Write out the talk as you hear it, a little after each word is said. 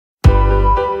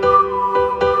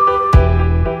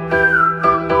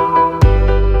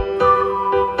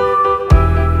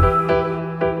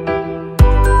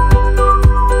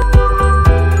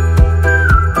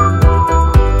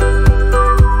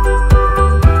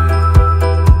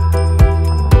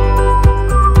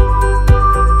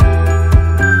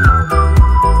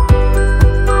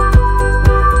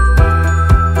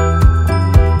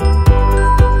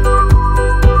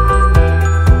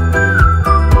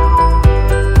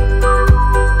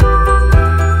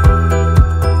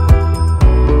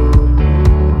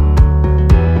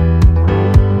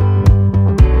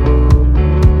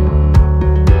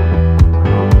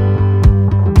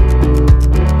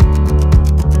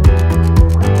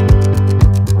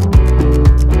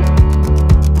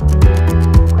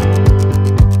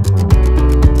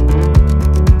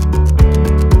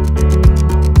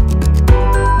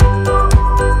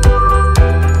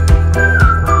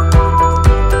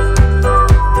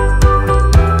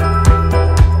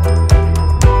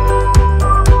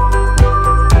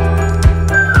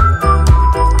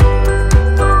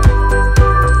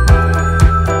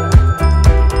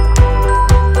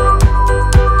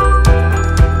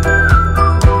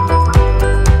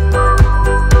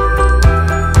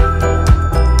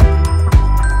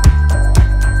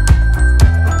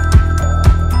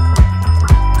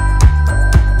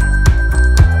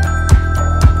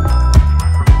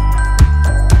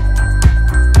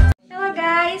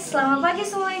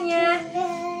pagi semuanya.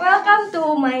 Welcome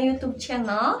to my YouTube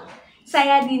channel.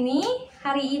 Saya Dini.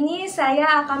 Hari ini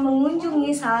saya akan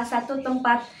mengunjungi salah satu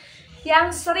tempat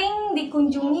yang sering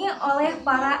dikunjungi oleh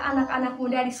para anak-anak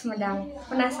muda di Sumedang.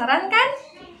 Penasaran kan?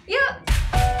 Yuk!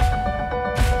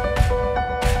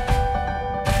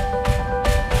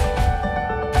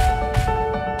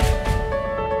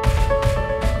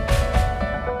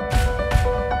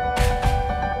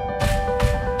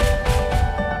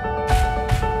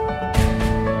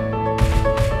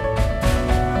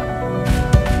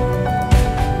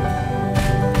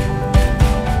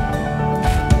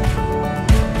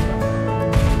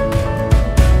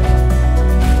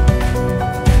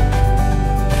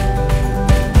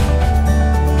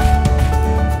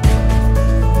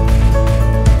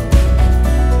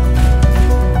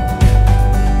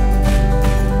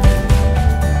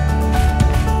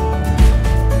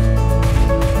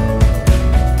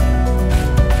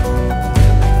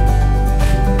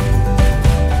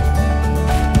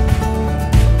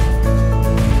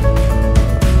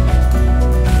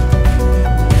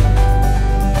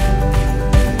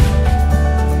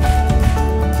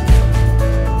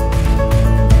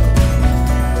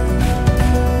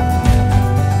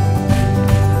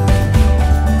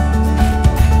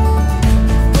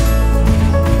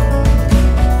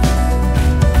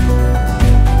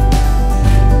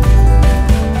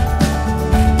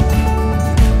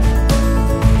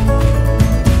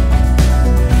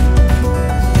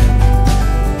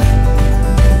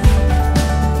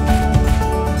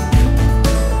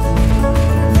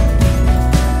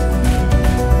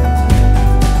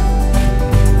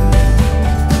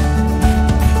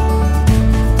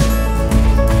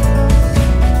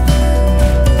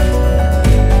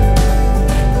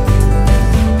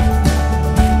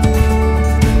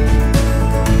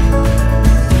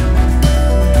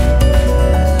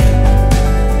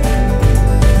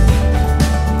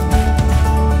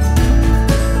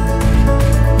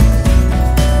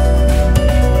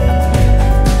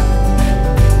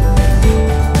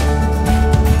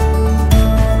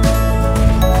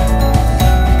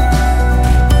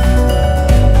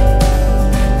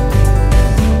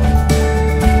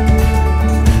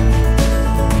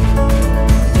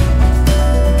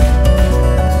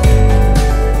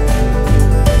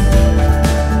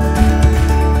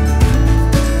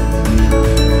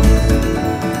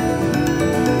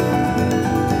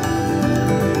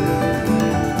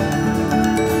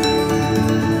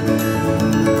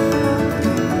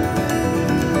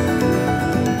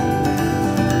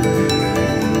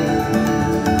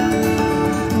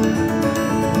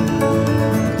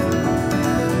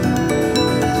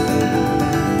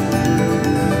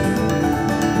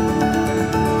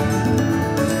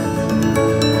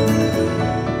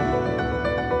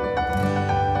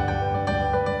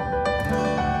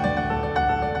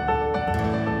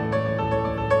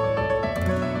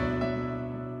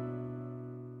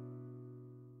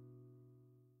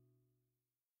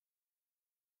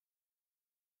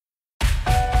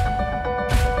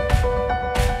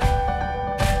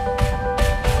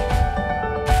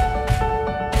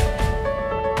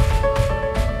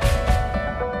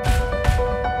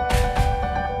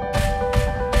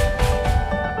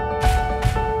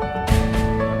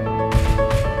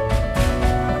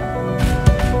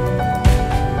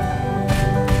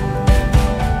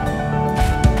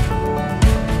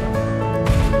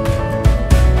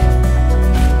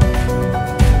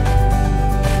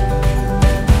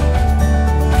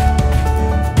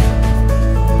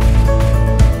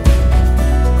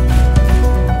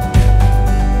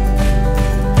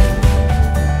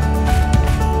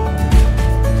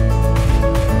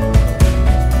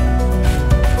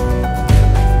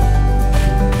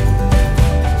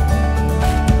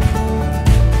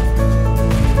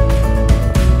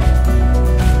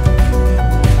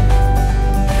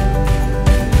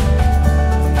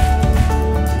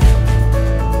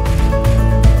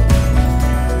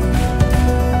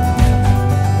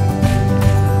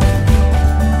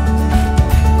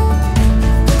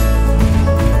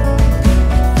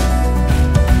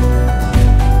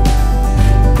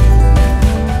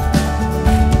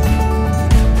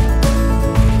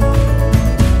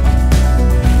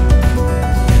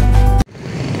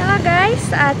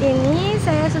 Saat ini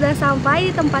saya sudah sampai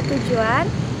di tempat tujuan.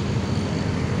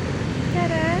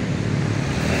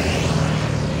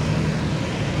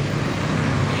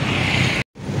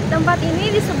 Tempat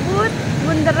ini disebut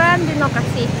Bunderan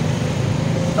Binokasih.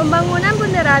 Pembangunan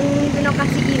Bunderan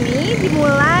Binokasih ini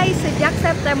dimulai sejak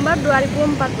September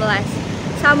 2014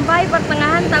 sampai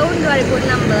pertengahan tahun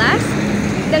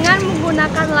 2016 dengan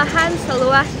menggunakan lahan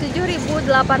seluas 7.836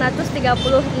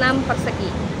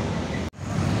 persegi.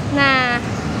 Nah,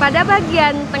 Pada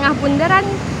bagian tengah bundaran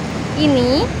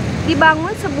ini dibangun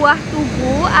sebuah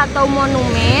tugu atau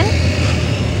monumen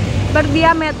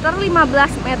berdiameter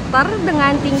 15 meter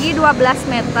dengan tinggi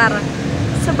 12 meter.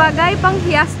 Sebagai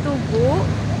penghias tugu,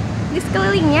 di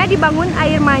sekelilingnya dibangun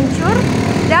air mancur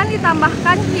dan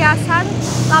ditambahkan hiasan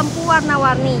lampu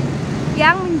warna-warni.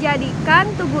 Yang menjadikan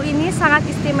tugu ini sangat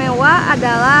istimewa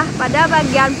adalah pada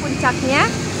bagian puncaknya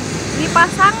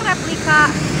dipasang replika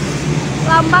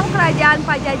lambang kerajaan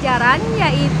Pajajaran,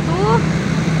 yaitu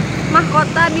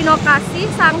mahkota Binokasih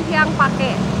Sang Hyang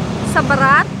Pake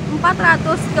seberat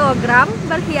 400 kg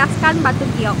berhiaskan batu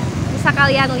giok. Bisa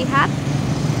kalian lihat.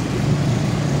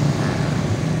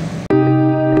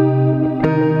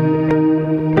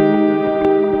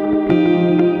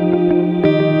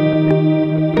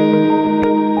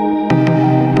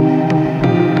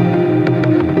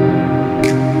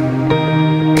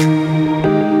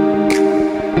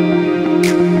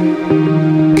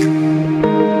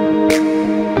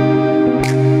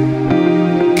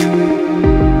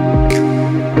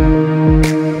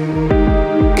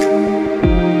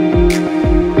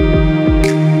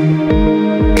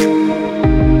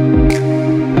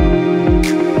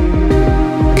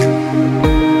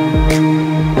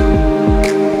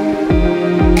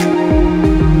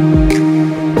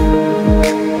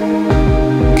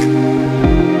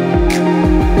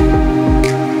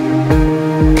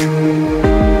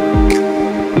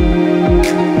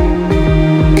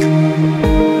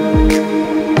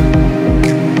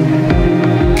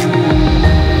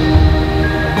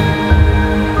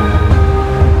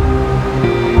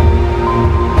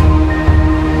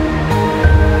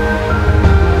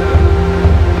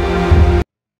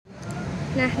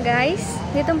 Nah guys,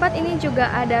 di tempat ini juga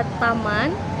ada taman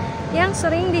yang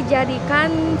sering dijadikan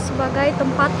sebagai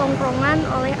tempat tongkrongan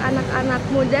oleh anak-anak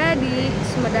muda di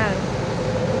Sumedang.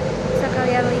 Bisa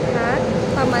kalian lihat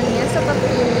tamannya seperti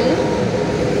ini.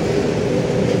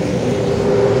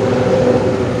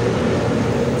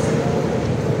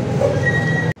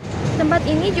 Tempat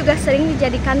ini juga sering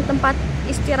dijadikan tempat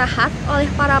istirahat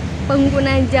oleh para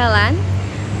pengguna jalan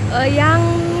yang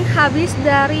habis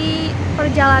dari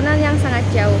perjalanan yang sangat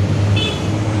jauh.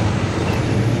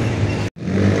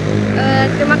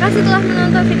 Terima kasih telah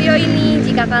menonton video ini.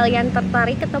 Jika kalian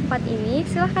tertarik ke tempat ini,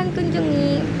 silahkan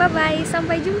kunjungi. Bye bye,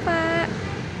 sampai jumpa.